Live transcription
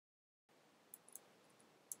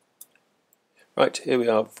Right, here we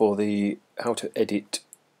are for the how to edit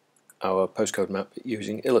our postcode map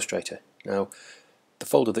using Illustrator. Now, the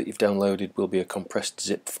folder that you've downloaded will be a compressed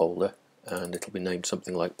zip folder, and it'll be named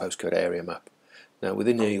something like Postcode Area Map. Now,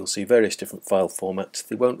 within here you'll see various different file formats.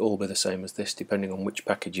 They won't all be the same as this, depending on which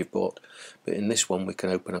package you've bought. But in this one, we can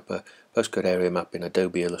open up a postcode area map in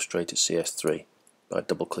Adobe Illustrator CS3 by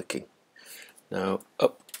double-clicking. Now,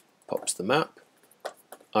 up pops the map.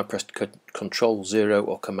 I pressed Control 0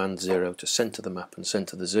 or Command 0 to center the map and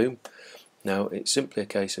center the zoom. Now it's simply a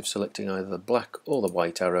case of selecting either the black or the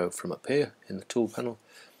white arrow from up here in the tool panel,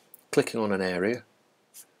 clicking on an area.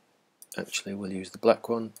 Actually, we'll use the black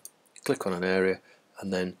one. Click on an area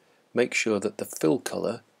and then make sure that the fill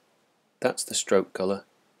color, that's the stroke color,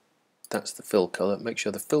 that's the fill color. Make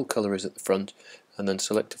sure the fill color is at the front and then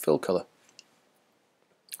select a fill color.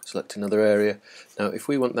 Select another area. Now if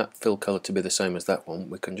we want that fill colour to be the same as that one,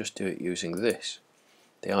 we can just do it using this,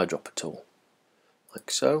 the eyedropper tool,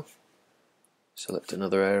 like so. Select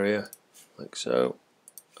another area, like so,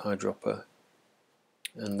 eyedropper,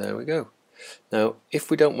 and there we go. Now if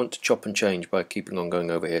we don't want to chop and change by keeping on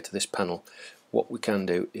going over here to this panel, what we can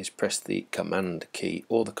do is press the Command key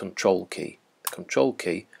or the Control key. The Control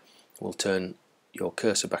key will turn your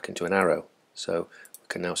cursor back into an arrow. So we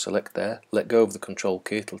can now select there, let go of the Control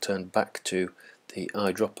key, it'll turn back to the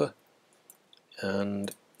eyedropper,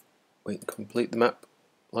 and we can complete the map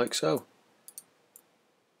like so.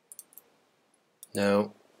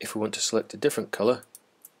 Now if we want to select a different colour,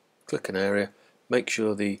 click an area, make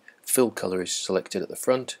sure the fill colour is selected at the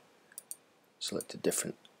front, select a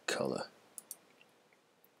different colour.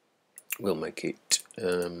 We'll make it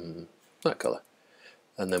that colour,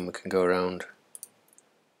 and then we can go around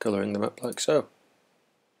colouring the map like so.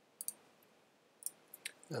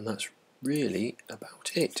 And that's really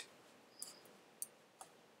about it.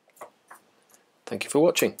 Thank you for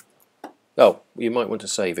watching. Oh, you might want to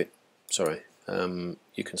save it. Sorry.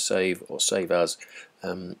 You can save or save as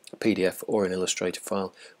a PDF or an Illustrator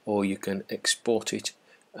file, or you can export it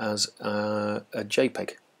as a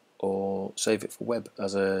JPEG, or save it for web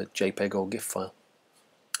as a JPEG or GIF file.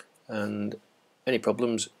 And any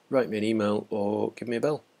problems, write me an email or give me a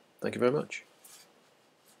bell. Thank you very much.